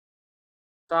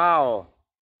Ciao,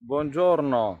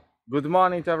 buongiorno, good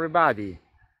morning to everybody.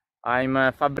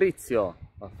 I'm Fabrizio,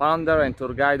 a founder and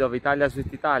tour guide of Italia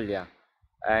Sweet Italia,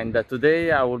 and today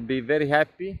I will be very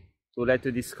happy to let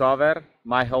you discover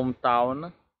my hometown,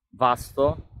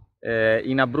 Vasto,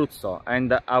 in Abruzzo,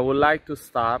 and I would like to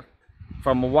start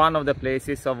from one of the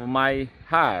places of my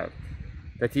heart,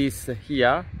 that is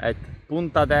here at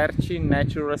Punta d'Erci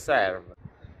Nature Reserve.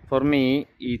 For me,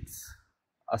 it's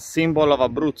a symbol of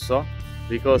Abruzzo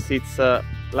because it's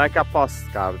like a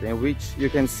postcard in which you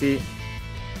can see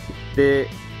the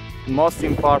most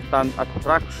important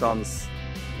attractions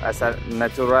as a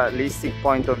naturalistic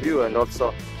point of view and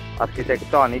also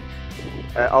architectonic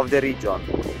of the region.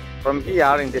 From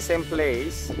here, in the same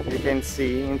place, you can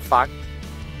see in fact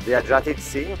the Adriatic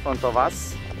Sea in front of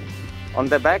us. On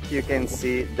the back you can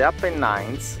see the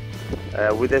Apennines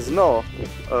with the snow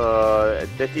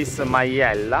that is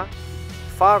Maiella.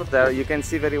 Further you can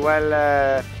see very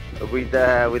well with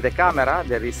the camera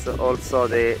there is also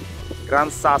the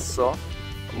Gran Sasso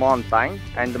mountain,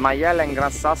 and Maiella and Gran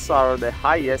Sasso are the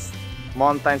highest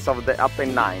mountains of the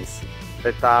Apennines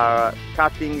that are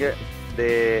cutting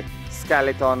the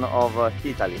skeleton of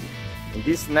Italy. In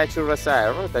this nature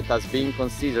reserve that has been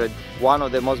considered one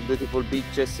of the most beautiful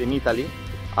beaches in Italy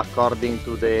according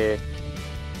to the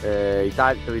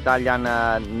Italian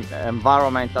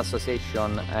Environment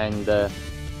Association and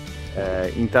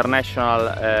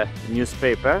international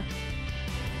newspaper,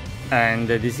 and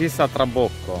this is a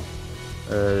trabocco.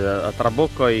 A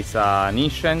trabocco is an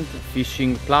ancient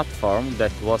fishing platform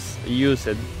that was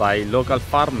used by local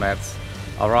farmers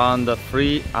around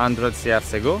 300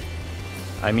 years ago.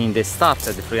 I mean, they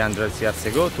started 300 years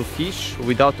ago to fish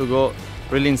without to go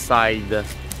really inside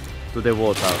to the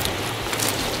water.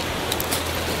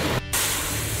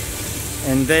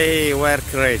 And they were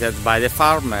created by the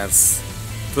farmers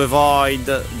to avoid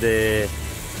the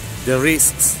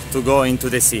risks to go into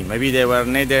the sea. Maybe they were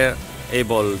neither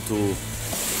able to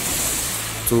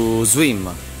swim.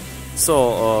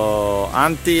 So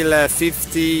until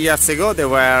 50 years ago they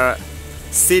were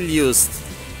still used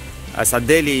as a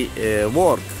daily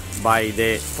work by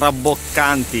the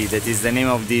traboccanti, that is the name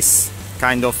of this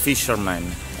kind of fishermen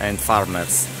and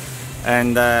farmers.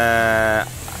 And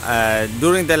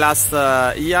during the last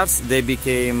years they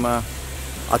became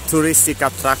a touristic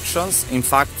attractions. In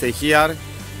fact, here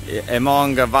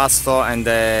among Vasto and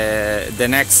the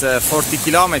next 40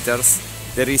 kilometers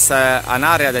there is an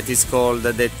area that is called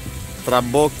the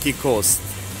Trabocchi Coast,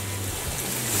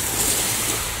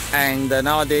 and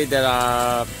nowadays there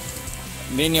are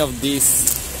many of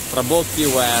these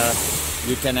trabocchi where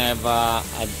you can have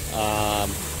a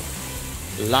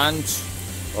lunch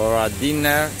or a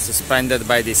dinner suspended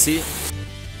by the sea,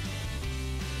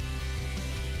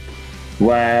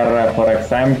 where, for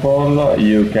example,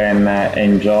 you can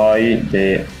enjoy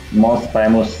the most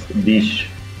famous dish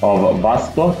of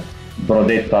Vasto,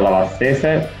 brodetto alla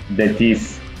vastese, that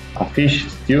is a fish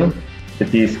stew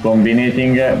that is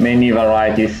combining many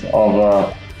varieties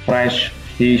of fresh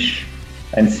fish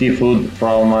and seafood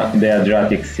from the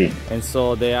Adriatic Sea. and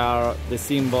so they are the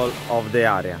symbol of the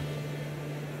area.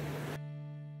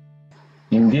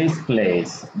 In this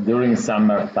place, during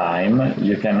summertime,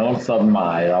 you can also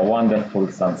admire a wonderful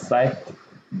sunset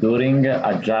during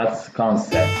a jazz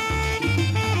concert.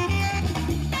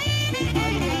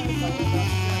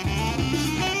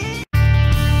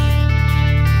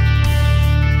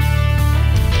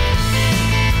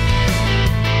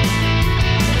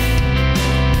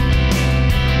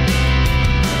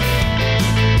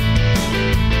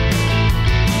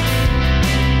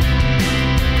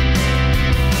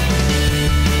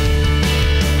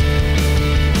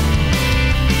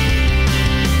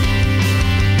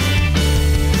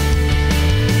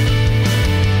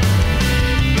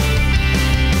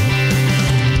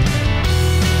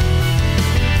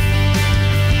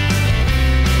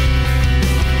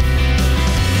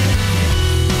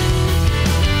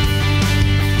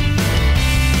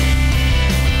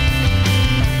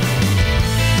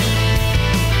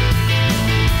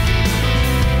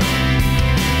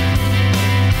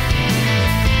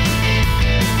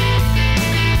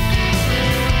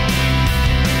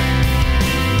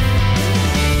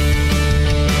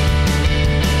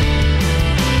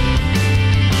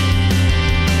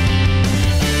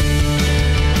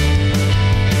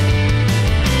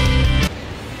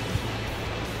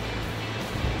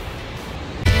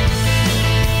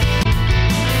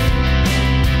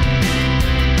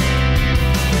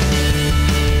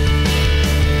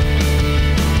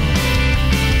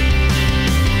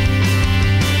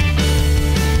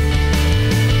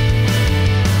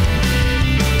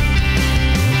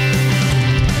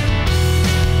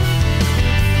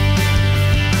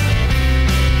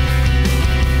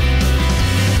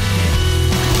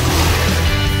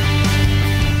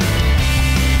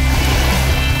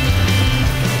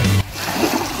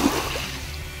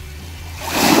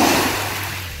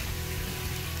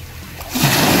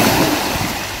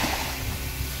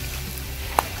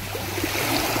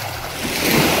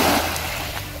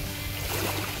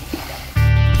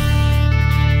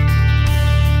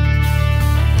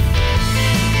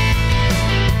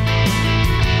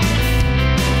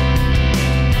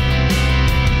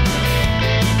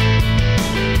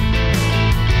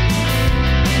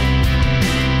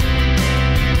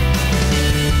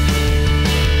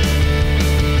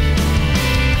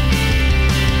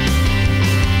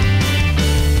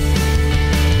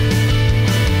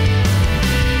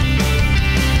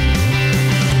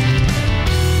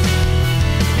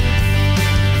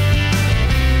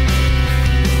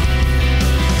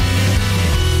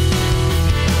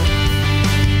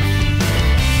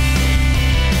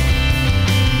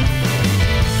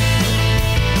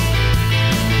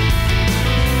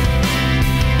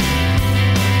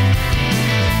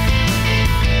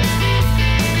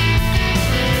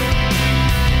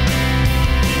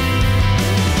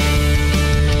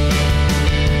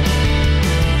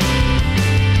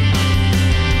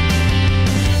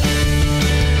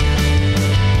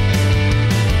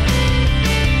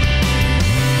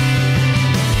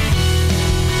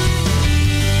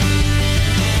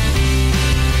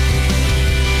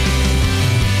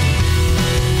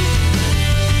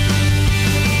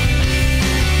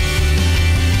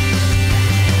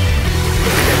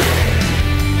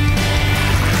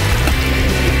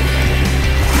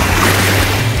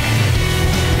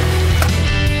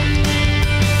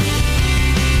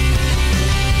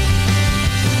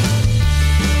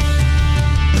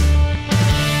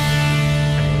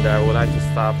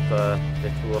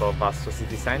 tour of Vasto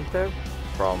city center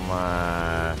from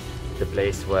the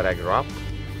place where I grew up.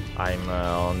 I'm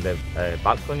on the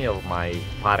balcony of my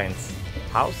parents'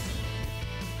 house.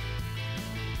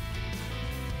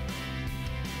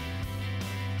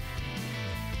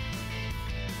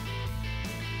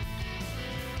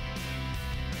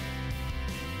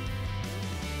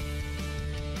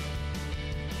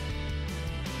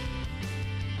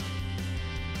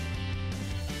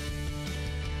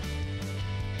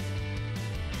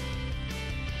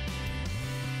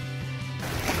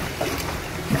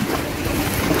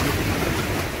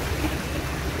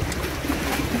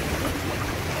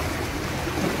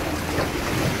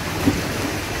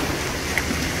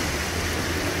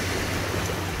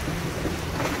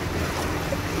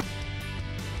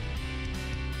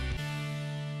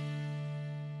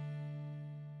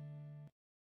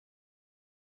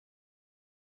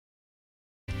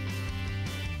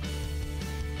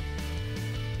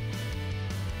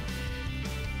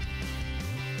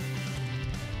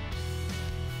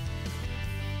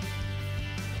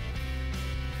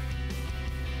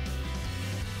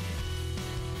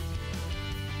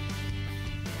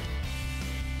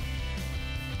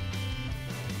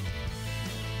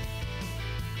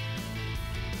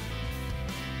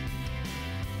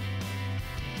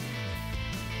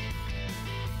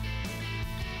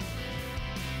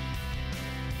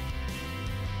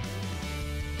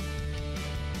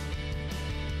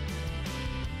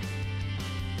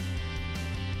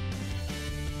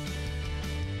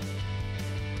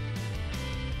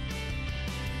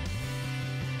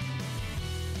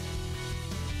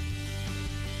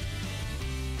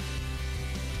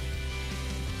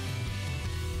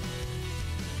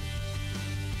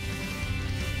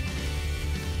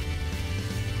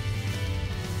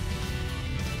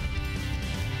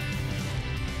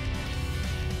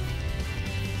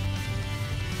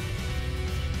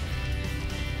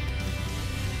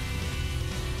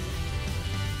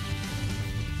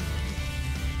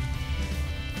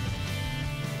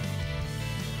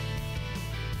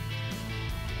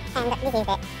 And this is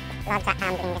the Loggia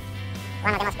Ambling,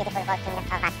 one of the most beautiful walking of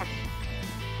Vasto.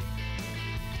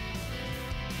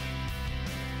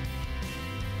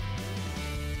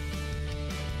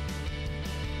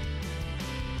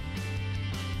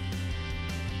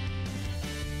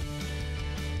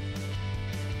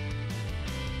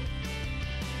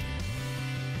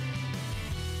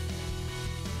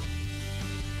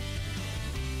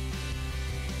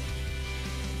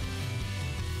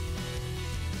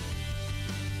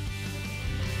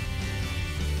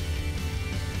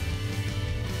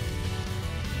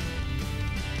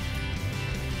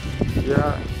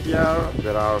 Here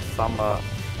there are some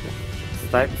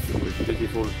steps with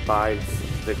beautiful tiles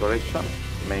decoration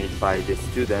made by the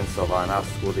students of an art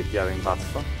school here in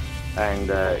Vasto, and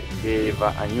gave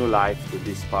a new life to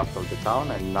this part of the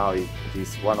town, and now it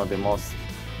is one of the most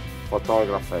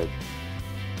photographed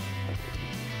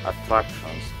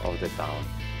attractions of the town.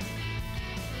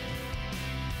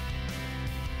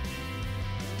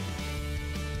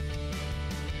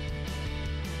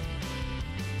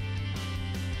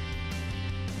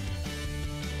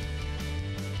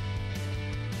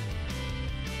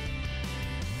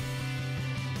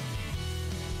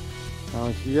 Now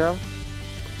here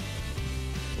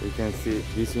we can see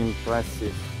this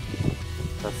impressive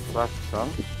construction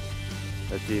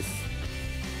that is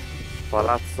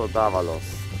Palazzo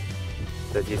d'Avalos,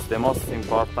 that is the most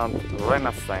important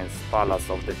Renaissance palace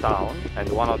of the town and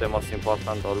one of the most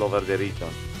important all over the region.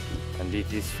 And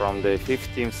it is from the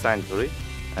 15th century,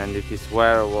 and it is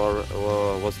where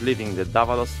was living the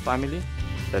D'Avalos family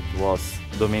that was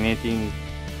dominating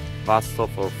Vasto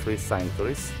for 3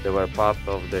 centuries. They were part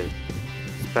of the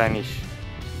Spanish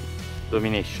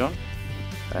domination,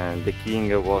 and the king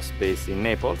was based in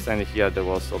Naples, and here there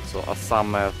was also a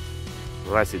summer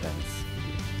residence.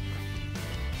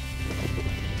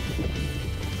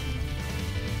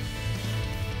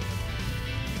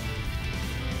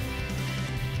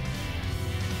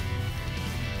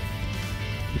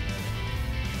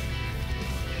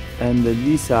 And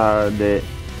these are the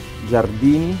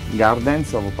Giardini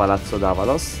gardens of Palazzo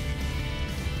d'Avalos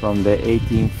from the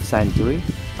 18th century.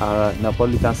 Are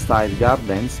Napolitan style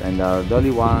gardens and are the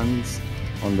only ones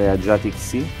on the Adriatic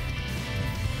Sea,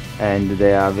 and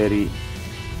they are very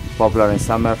popular in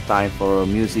summertime for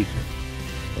music,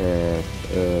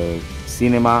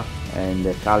 cinema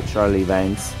and cultural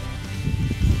events.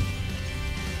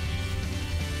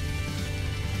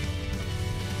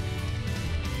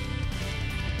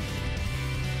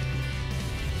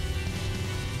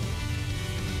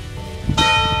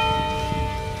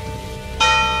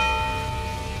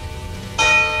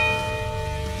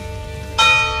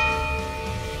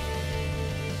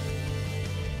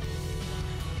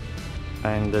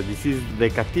 And this is the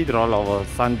Cathedral of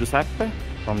San Giuseppe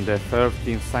from the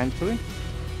 13th century,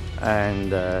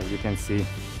 and you can see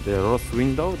the rose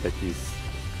window, that is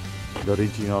the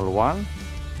original one,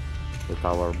 the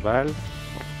tower bell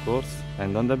of course,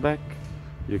 and on the back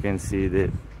you can see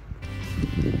the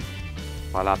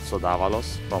Palazzo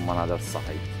d'Avalos from another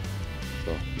side.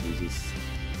 So this is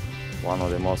one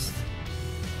of the most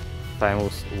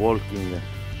famous walking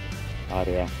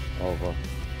area of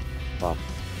Vasto.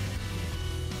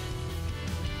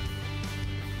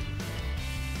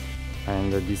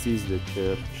 And this is the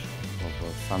church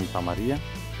of Santa Maria,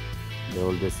 the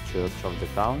oldest church of the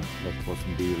town, that was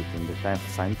built in the 10th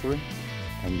century.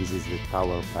 And this is the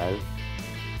tower bell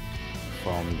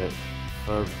from the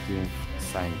 13th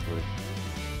century.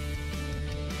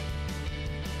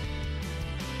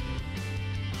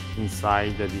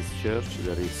 Inside this church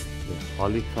there is the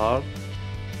Holy Thorn,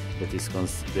 that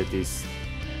is,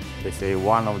 they say,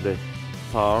 one of the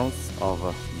thorns of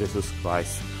Jesus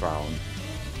Christ's crown.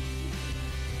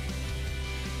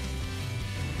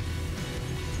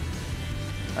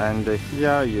 And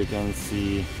here you can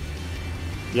see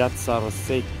Piazza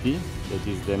Rossetti, that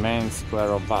is the main square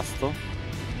of Vasto,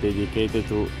 dedicated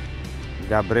to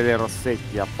Gabriele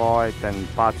Rossetti, a poet and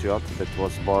patriot that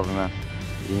was born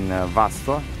in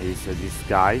Vasto. Is this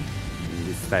guy in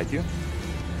this statue.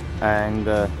 And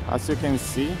as you can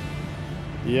see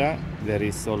here, there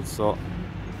is also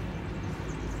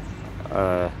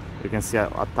you can see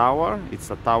a tower. It's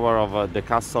a tower of the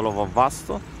castle of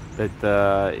Vasto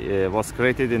that was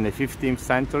created in the 15th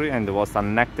century and was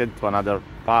annexed to another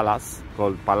palace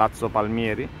called Palazzo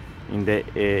Palmieri in the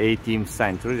 18th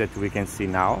century, that we can see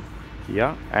now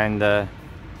here. And the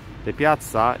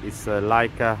piazza is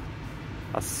like a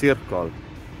circle,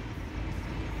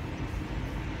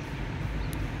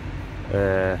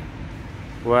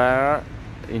 where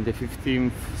in the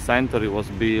 15th century was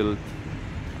built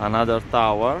another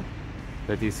tower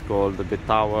that is called the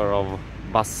Tower of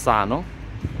Bassano,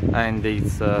 and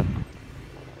it's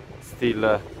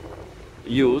still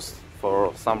used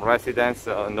for some residents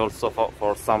and also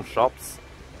for some shops.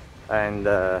 And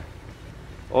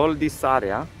all this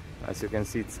area, as you can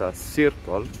see, it's a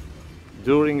circle.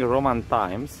 During Roman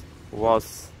times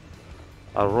was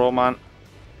a Roman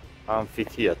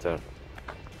amphitheater.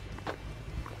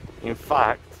 In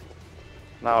fact,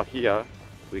 now here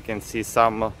we can see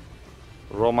some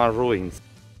Roman ruins.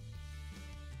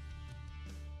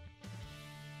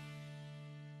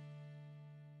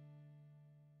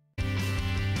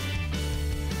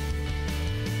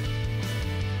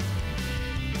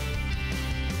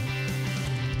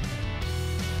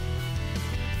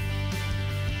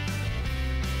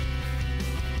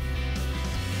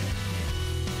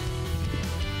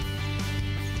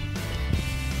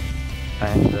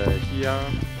 And here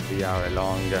we are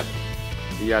along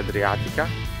Via Adriatica.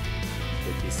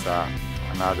 That is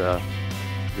another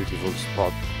beautiful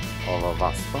spot of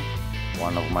Vasto,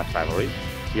 one of my favorites.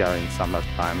 Here in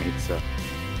summertime it's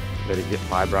very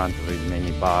vibrant with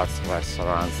many bars,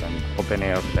 restaurants and open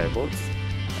air tables.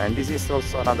 And this is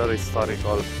also another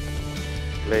historical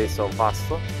place of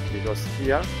Vasto, because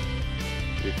here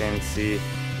you can see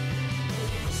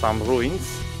some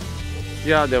ruins.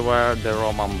 Here there were the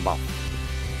Roman baths.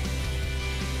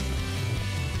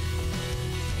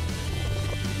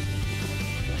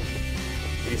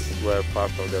 These were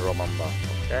part of the Roman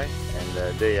bath, okay?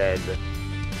 And they had,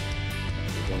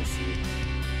 you can see,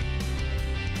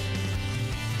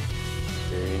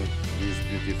 this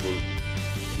beautiful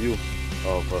view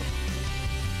of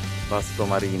Vasto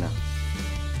Marina.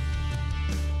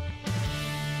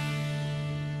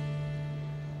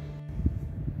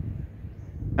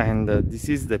 And this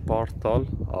is the portal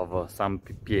of San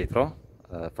Pietro,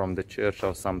 from the Church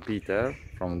of St. Peter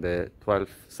from the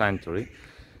 12th century,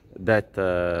 that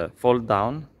fall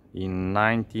down in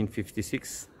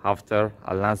 1956 after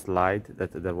a landslide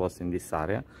that there was in this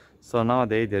area. So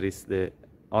nowadays there is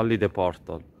only the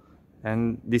portal,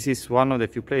 and this is one of the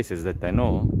few places that I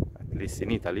know, at least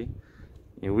in Italy,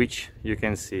 in which you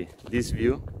can see this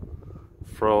view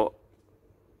from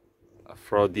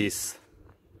this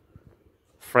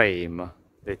frame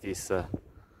that is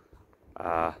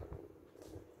a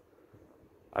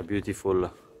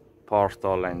beautiful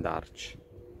portal and arch.